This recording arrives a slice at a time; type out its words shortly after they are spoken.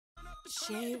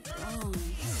J-rum.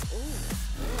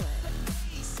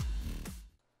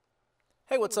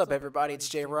 Hey, what's up everybody? It's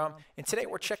J-rum, and today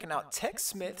we're checking out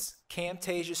TechSmith's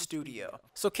Camtasia Studio.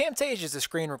 So Camtasia is a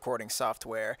screen recording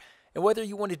software, and whether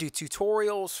you want to do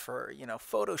tutorials for,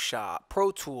 Photoshop,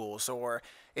 Pro Tools, or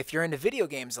if you're into video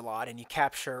games a lot and you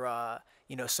capture,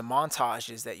 some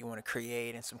montages that you want to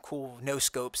create and some cool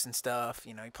no-scopes and stuff,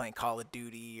 you're playing Call of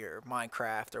Duty or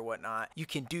Minecraft or whatnot, you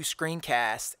can do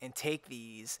screencasts and take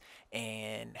these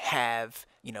and have,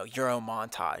 your own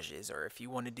montages. Or if you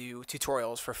want to do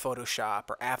tutorials for Photoshop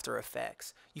or After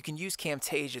Effects, you can use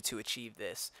Camtasia to achieve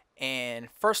this. And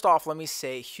first off, let me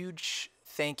say huge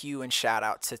thank you and shout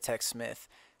out to TechSmith.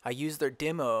 I used their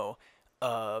demo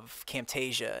of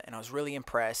Camtasia and I was really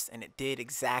impressed, and it did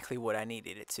exactly what I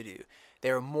needed it to do.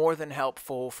 They were more than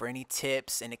helpful for any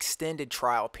tips and extended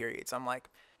trial periods. I'm like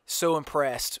so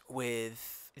impressed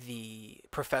with the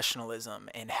professionalism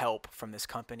and help from this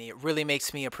company. It really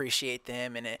makes me appreciate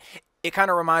them, and it kind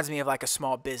of reminds me of like a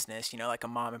small business, like a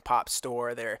mom and pop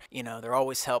store. They're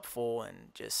always helpful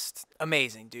and just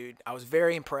amazing, dude. I was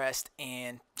very impressed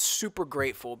and super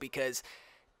grateful because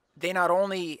they not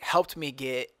only helped me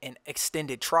get an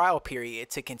extended trial period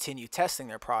to continue testing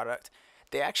their product,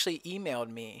 they actually emailed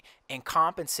me and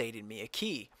compensated me a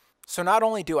key. So not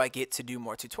only do I get to do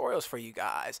more tutorials for you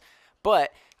guys,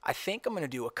 but I think I'm going to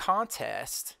do a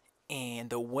contest, and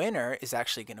the winner is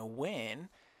actually going to win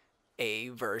a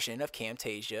version of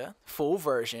Camtasia, full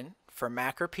version for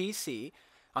Mac or PC.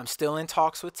 I'm still in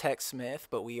talks with TechSmith,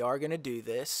 but we are going to do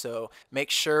this. So make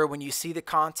sure when you see the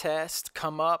contest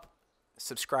come up,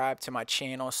 subscribe to my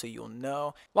channel so you'll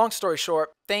know. Long story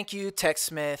short, thank you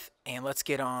TechSmith, and let's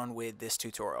get on with this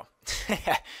tutorial.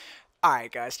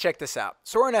 Alright guys, check this out.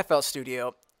 So we're in FL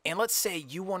Studio, and let's say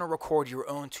you want to record your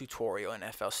own tutorial in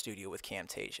FL Studio with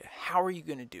Camtasia. How are you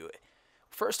going to do it?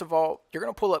 First of all, you're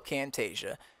going to pull up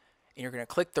Camtasia, and you're going to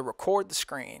click the record the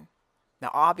screen.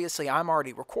 Now obviously I'm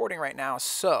already recording right now,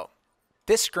 so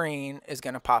this screen is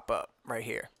going to pop up right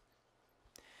here.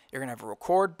 You're going to have a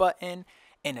record button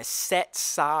and a set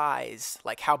size,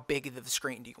 like how big of the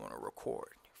screen do you want to record.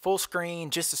 Full screen,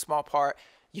 just a small part,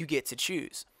 you get to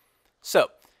choose. So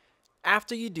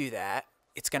after you do that,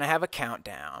 it's going to have a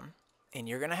countdown, and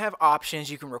you're going to have options.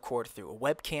 You can record through a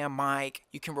webcam mic,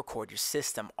 you can record your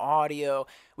system audio,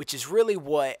 which is really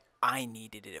what I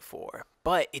needed it for,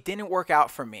 but it didn't work out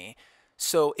for me.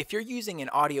 So if you're using an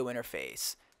audio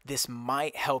interface, this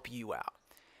might help you out.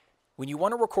 When you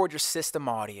want to record your system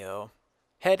audio,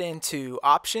 head into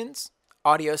Options,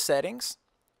 Audio Settings,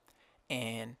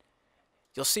 and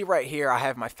you'll see right here I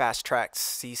have my Fast Track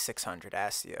C600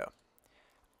 ASIO.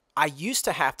 I used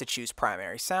to have to choose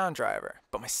primary sound driver,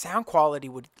 but my sound quality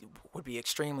would be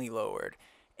extremely lowered,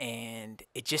 and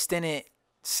it just didn't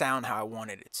sound how I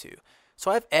wanted it to. So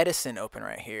I have Edison open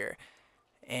right here,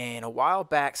 and a while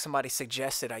back somebody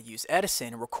suggested I use Edison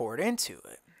and record into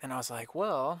it, and I was like,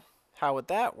 well, how would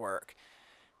that work?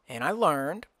 And I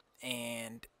learned.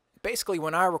 And basically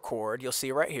when I record, you'll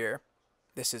see right here,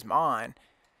 this is mine.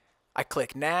 I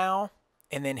click now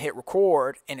and then hit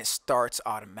record, and it starts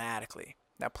automatically.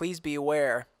 Now please be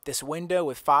aware, this window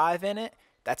with 5 in it,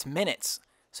 that's minutes.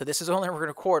 So this is only going to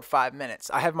record 5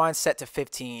 minutes. I have mine set to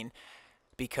 15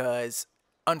 because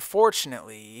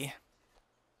unfortunately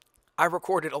I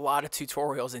recorded a lot of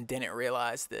tutorials and didn't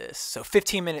realize this. So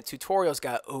 15-minute tutorials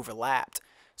got overlapped.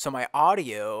 So my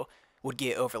audio would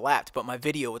get overlapped, but my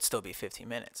video would still be 15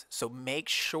 minutes. So make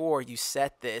sure you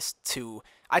set this to,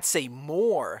 I'd say,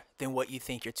 more than what you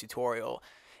think your tutorial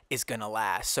is gonna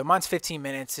last. So mine's 15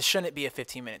 minutes. It shouldn't be a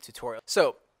 15-minute tutorial.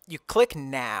 So you click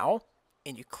now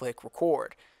and you click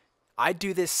record. I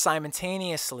do this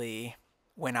simultaneously.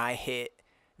 When I hit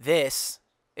this,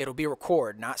 it'll be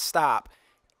record, not stop,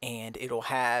 and it'll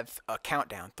have a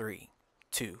countdown, 3,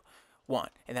 2, 1,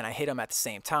 and then I hit them at the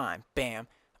same time. Bam.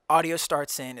 Audio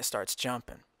starts in, it starts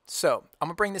jumping. So I'm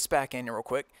gonna bring this back in real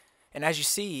quick, and as you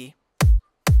see,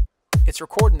 it's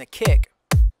recording the kick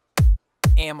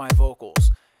and my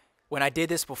vocals. When I did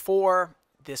this before,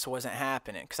 this wasn't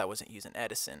happening because I wasn't using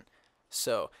Edison.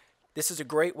 So this is a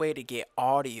great way to get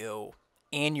audio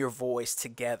and your voice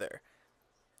together.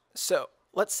 So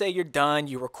let's say you're done,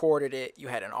 you recorded it, you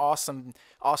had an awesome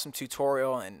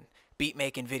tutorial and beat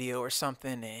making video or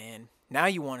something, and now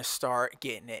you want to start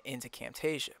getting it into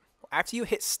Camtasia. After you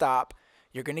hit stop,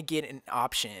 you're going to get an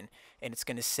option, and it's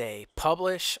going to say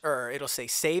publish, or it'll say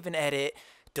save and edit,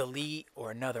 delete, or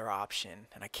another option.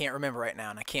 And I can't remember right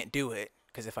now, and I can't do it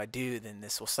because if I do, then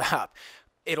this will stop.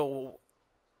 It'll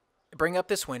bring up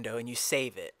this window and you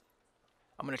save it.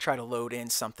 I'm going to try to load in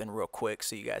something real quick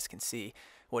so you guys can see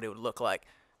what it would look like.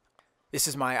 This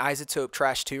is my Isotope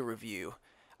Trash 2 review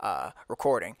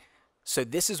recording. So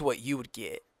this is what you would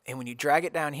get. And when you drag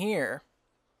it down here,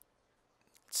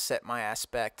 set my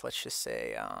aspect, let's just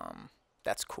say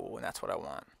that's cool and that's what I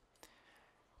want.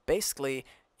 Basically,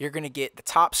 you're going to get the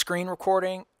top screen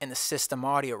recording and the system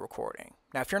audio recording.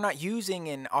 Now, if you're not using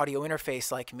an audio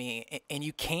interface like me, and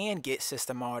you can get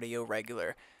system audio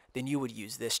regular, then you would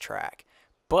use this track.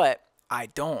 But I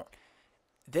don't.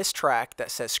 This track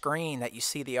that says screen that you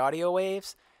see the audio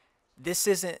waves, this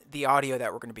isn't the audio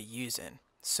that we're going to be using.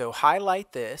 So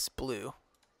highlight this blue.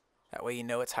 That way you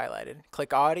know it's highlighted.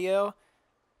 Click audio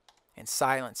and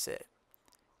silence it.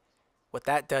 What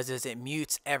that does is it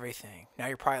mutes everything. Now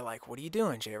you're probably like, what are you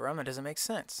doing, J-rum? That doesn't make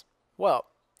sense. Well,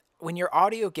 when your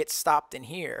audio gets stopped in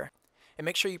here, and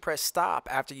make sure you press stop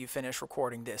after you finish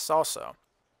recording this also,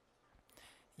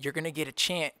 you're going to get a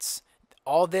chance.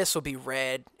 All this will be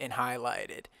red and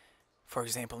highlighted. For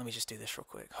example, let me just do this real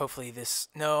quick. Hopefully this,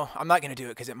 no, I'm not going to do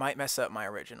it because it might mess up my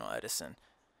original Edison.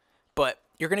 But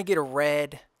you're going to get a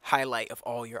red highlight of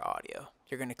all your audio.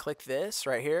 You're going to click this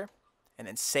right here and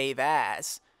then save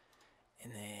as.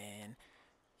 And then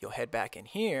you'll head back in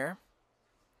here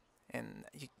and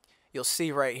you'll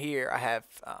see right here I have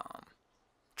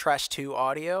Trash 2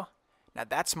 audio. Now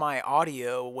that's my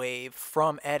audio wave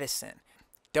from Edison.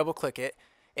 Double click it.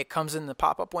 It comes in the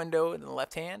pop-up window in the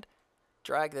left hand.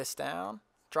 Drag this down,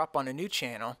 drop on a new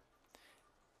channel.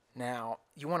 Now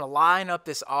you want to line up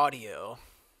this audio.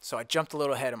 So I jumped a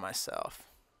little ahead of myself.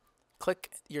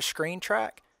 Click your screen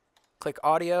track, click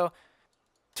audio,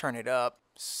 turn it up.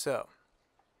 So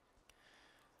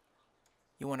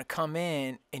you want to come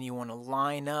in and you want to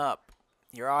line up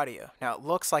your audio. Now it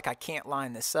looks like I can't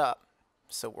line this up.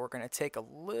 So we're going to take a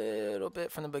little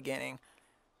bit from the beginning,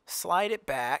 slide it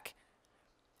back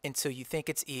until you think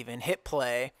it's even, hit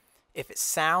play. If it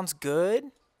sounds good,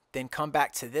 then come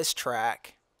back to this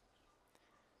track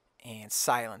and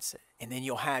silence it. And then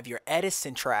you'll have your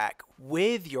Edison track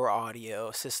with your audio,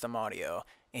 system audio,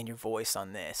 and your voice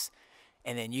on this.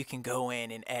 And then you can go in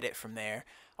and edit from there.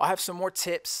 I'll have some more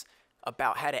tips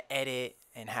about how to edit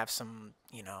and have some,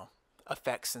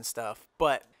 effects and stuff.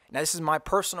 But now this is my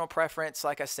personal preference.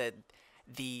 Like I said,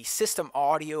 the system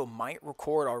audio might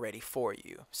record already for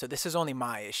you. So this is only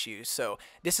my issue. So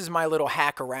this is my little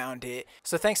hack around it.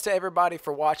 So thanks to everybody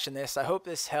for watching this. I hope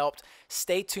this helped.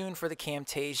 Stay tuned for the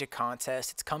Camtasia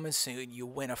contest. It's coming soon.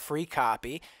 You'll win a free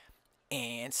copy.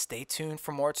 And stay tuned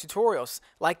for more tutorials.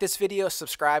 Like this video,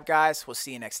 subscribe guys. We'll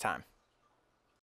see you next time.